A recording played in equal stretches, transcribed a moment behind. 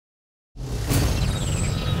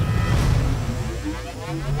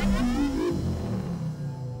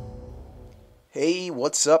Hey,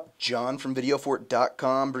 what's up? John from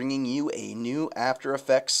VideoFort.com bringing you a new After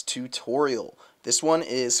Effects tutorial. This one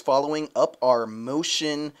is following up our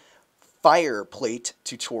motion fire plate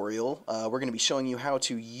tutorial. We're going to be showing you how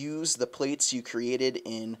to use the plates you created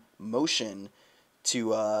in motion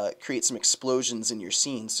to create some explosions in your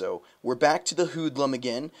scene. So we're back to the hoodlum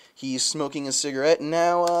again. He's smoking a cigarette, and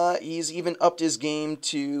now he's even upped his game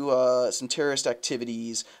to some terrorist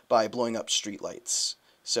activities by blowing up streetlights.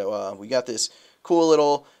 So we got this cool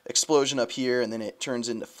little explosion up here, and then it turns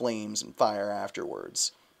into flames and fire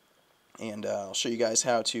afterwards. And I'll show you guys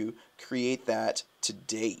how to create that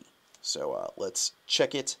today. So let's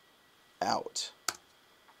check it out.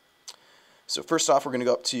 So first off, we're going to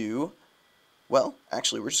go up to, well,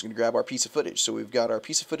 actually, we're just going to grab our piece of footage. So we've got our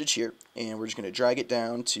piece of footage here, and we're just going to drag it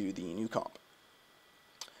down to the new comp.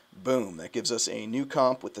 Boom, that gives us a new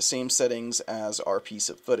comp with the same settings as our piece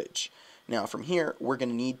of footage. Now from here, we're going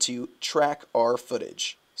to need to track our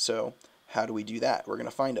footage. So how do we do that? We're going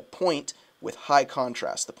to find a point with high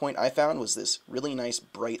contrast. The point I found was this really nice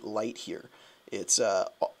bright light here. It's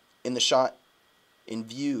in the shot, in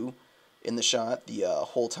view in the shot the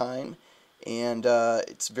whole time, and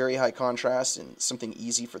it's very high contrast and something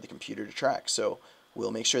easy for the computer to track. So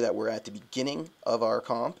we'll make sure that we're at the beginning of our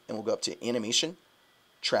comp, and we'll go up to Animation,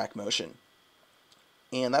 Track Motion.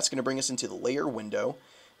 And that's going to bring us into the layer window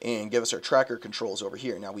and give us our tracker controls over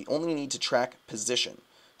here. Now we only need to track position.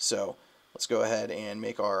 So let's go ahead and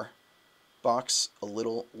make our box a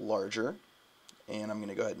little larger, and I'm going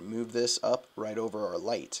to go ahead and move this up right over our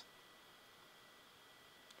light.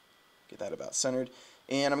 Get that about centered.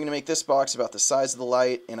 And I'm going to make this box about the size of the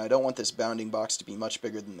light, and I don't want this bounding box to be much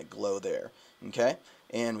bigger than the glow there. Okay?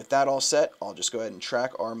 And with that all set, I'll just go ahead and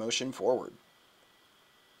track our motion forward.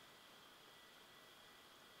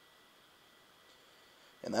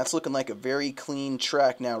 And that's looking like a very clean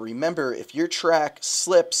track. Now remember, if your track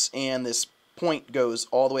slips and this point goes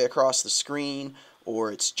all the way across the screen,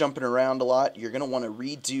 or it's jumping around a lot, you're going to want to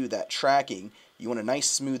redo that tracking. You want a nice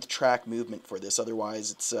smooth track movement for this,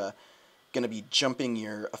 otherwise it's going to be jumping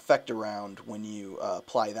your effect around when you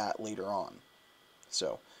apply that later on.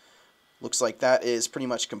 So looks like that is pretty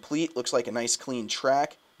much complete. Looks like a nice clean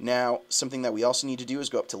track. Now something that we also need to do is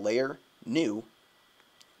go up to Layer, New,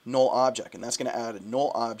 Null Object, and that's going to add a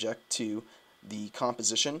null object to the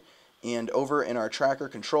composition. And over in our tracker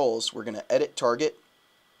controls, we're going to edit target,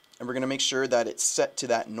 and we're going to make sure that it's set to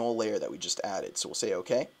that null layer that we just added. So we'll say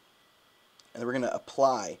OK, and then we're going to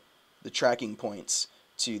apply the tracking points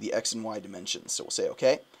to the X and Y dimensions. So we'll say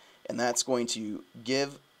OK, and that's going to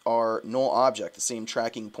give our null object the same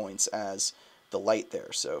tracking points as the light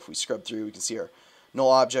there. So if we scrub through, we can see our null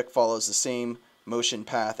object follows the same motion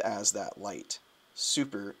path as that light.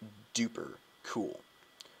 Super duper cool.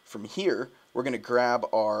 From here, we're going to grab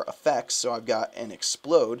our effects. So I've got an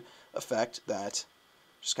explode effect that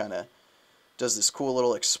just kind of does this cool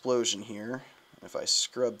little explosion here. If I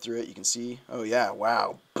scrub through it, you can see, oh yeah,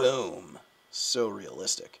 wow, boom. So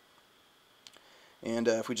realistic. And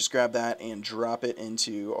if we just grab that and drop it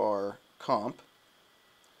into our comp,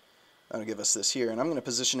 that'll give us this here, and I'm going to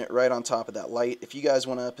position it right on top of that light. If you guys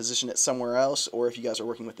want to position it somewhere else, or if you guys are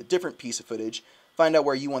working with a different piece of footage, find out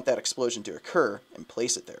where you want that explosion to occur and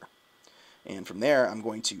place it there. And from there, I'm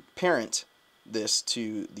going to parent this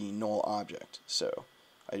to the null object. So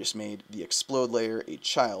I just made the explode layer a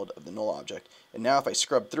child of the null object. And now if I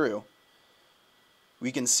scrub through,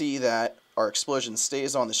 we can see that our explosion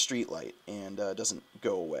stays on the street light and doesn't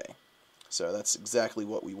go away. So that's exactly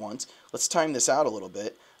what we want. Let's time this out a little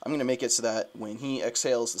bit. I'm going to make it so that when he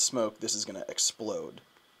exhales the smoke, this is going to explode.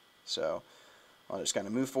 So I'll just kind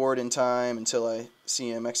of move forward in time until I see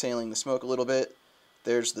him exhaling the smoke a little bit.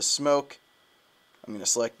 There's the smoke. I'm going to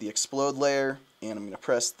select the explode layer, and I'm going to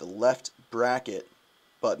press the left bracket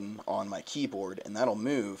button on my keyboard, and that'll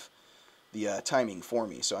move the timing for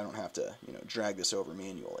me, so I don't have to, drag this over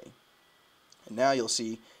manually. And now you'll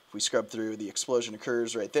see, if we scrub through, the explosion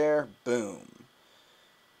occurs right there. Boom.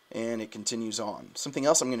 And it continues on. Something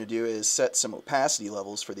else I'm going to do is set some opacity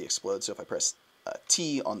levels for the explode. So if I press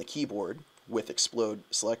T on the keyboard with explode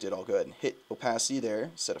selected, I'll go ahead and hit opacity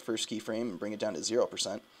there, set a first keyframe, and bring it down to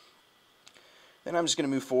 0%. Then I'm just going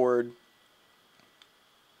to move forward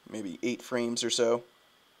maybe 8 frames or so,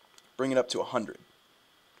 bring it up to 100.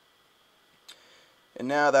 And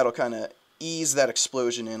now that'll kind of ease that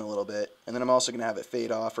explosion in a little bit. And then I'm also going to have it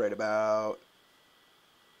fade off right about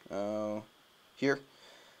here.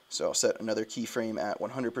 So I'll set another keyframe at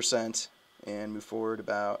 100% and move forward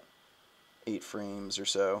about 8 frames or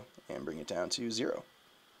so and bring it down to 0.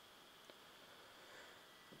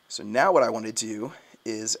 So now what I want to do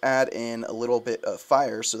is add in a little bit of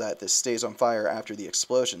fire so that this stays on fire after the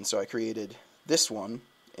explosion. So I created this one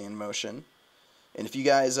in Motion. And if you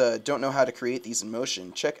guys don't know how to create these in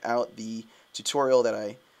Motion, check out the tutorial that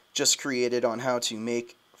I just created on how to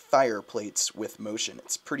make fire plates with Motion.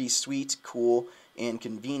 It's pretty sweet, cool, and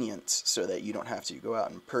convenient so that you don't have to go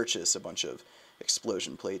out and purchase a bunch of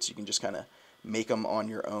explosion plates. You can just kind of make them on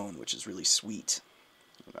your own, which is really sweet.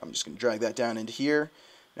 I'm just going to drag that down into here.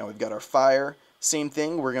 Now we've got our fire. Same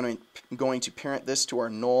thing, we're going to parent this to our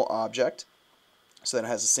null object so that it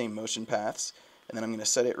has the same motion paths. And then I'm going to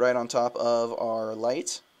set it right on top of our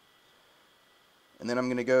light. And then I'm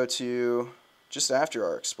going to go to just after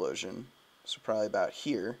our explosion, so probably about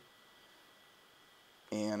here.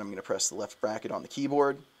 And I'm going to press the left bracket on the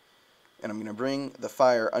keyboard. And I'm going to bring the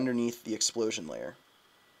fire underneath the explosion layer.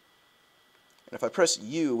 And if I press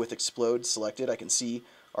U with explode selected, I can see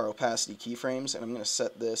our opacity keyframes, and I'm going to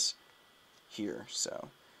set this here. So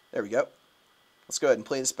there we go. Let's go ahead and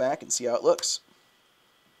play this back and see how it looks.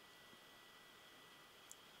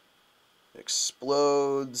 It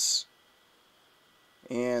explodes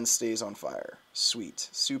and stays on fire. Sweet.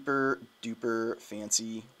 Super duper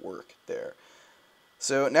fancy work there.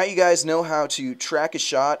 So now you guys know how to track a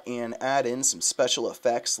shot and add in some special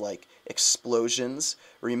effects like explosions.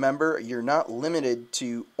 Remember, you're not limited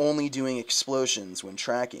to only doing explosions when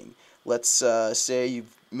tracking. Let's say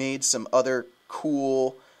you've made some other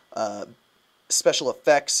cool special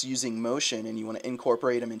effects using Motion and you want to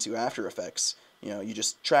incorporate them into After Effects. You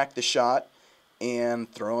just track the shot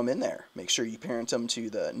and throw them in there. Make sure you parent them to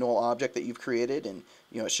the null object that you've created, and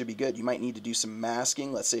it should be good. You might need to do some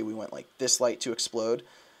masking. Let's say we want like this light to explode.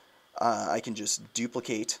 I can just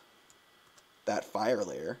duplicate that fire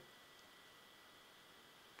layer,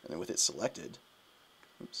 and then with it selected,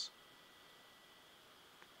 oops,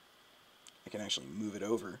 I can actually move it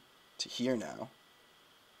over to here now,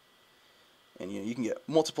 and you can get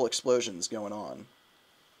multiple explosions going on.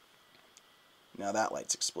 Now that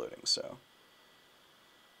light's exploding, so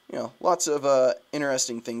lots of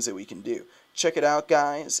interesting things that we can do. Check it out,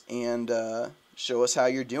 guys, and show us how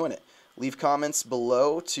you're doing it. Leave comments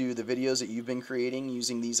below to the videos that you've been creating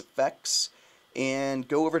using these effects, and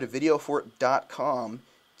go over to VideoFort.com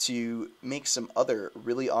to make some other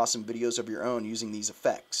really awesome videos of your own using these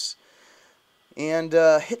effects. And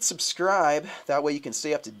hit subscribe, that way you can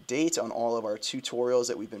stay up to date on all of our tutorials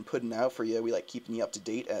that we've been putting out for you. We like keeping you up to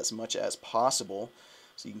date as much as possible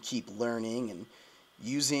so you can keep learning and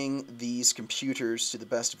using these computers to the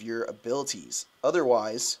best of your abilities.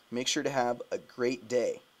 Otherwise, make sure to have a great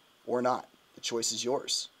day, or not. The choice is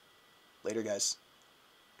yours. Later, guys.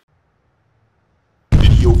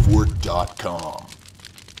 VideoFort.com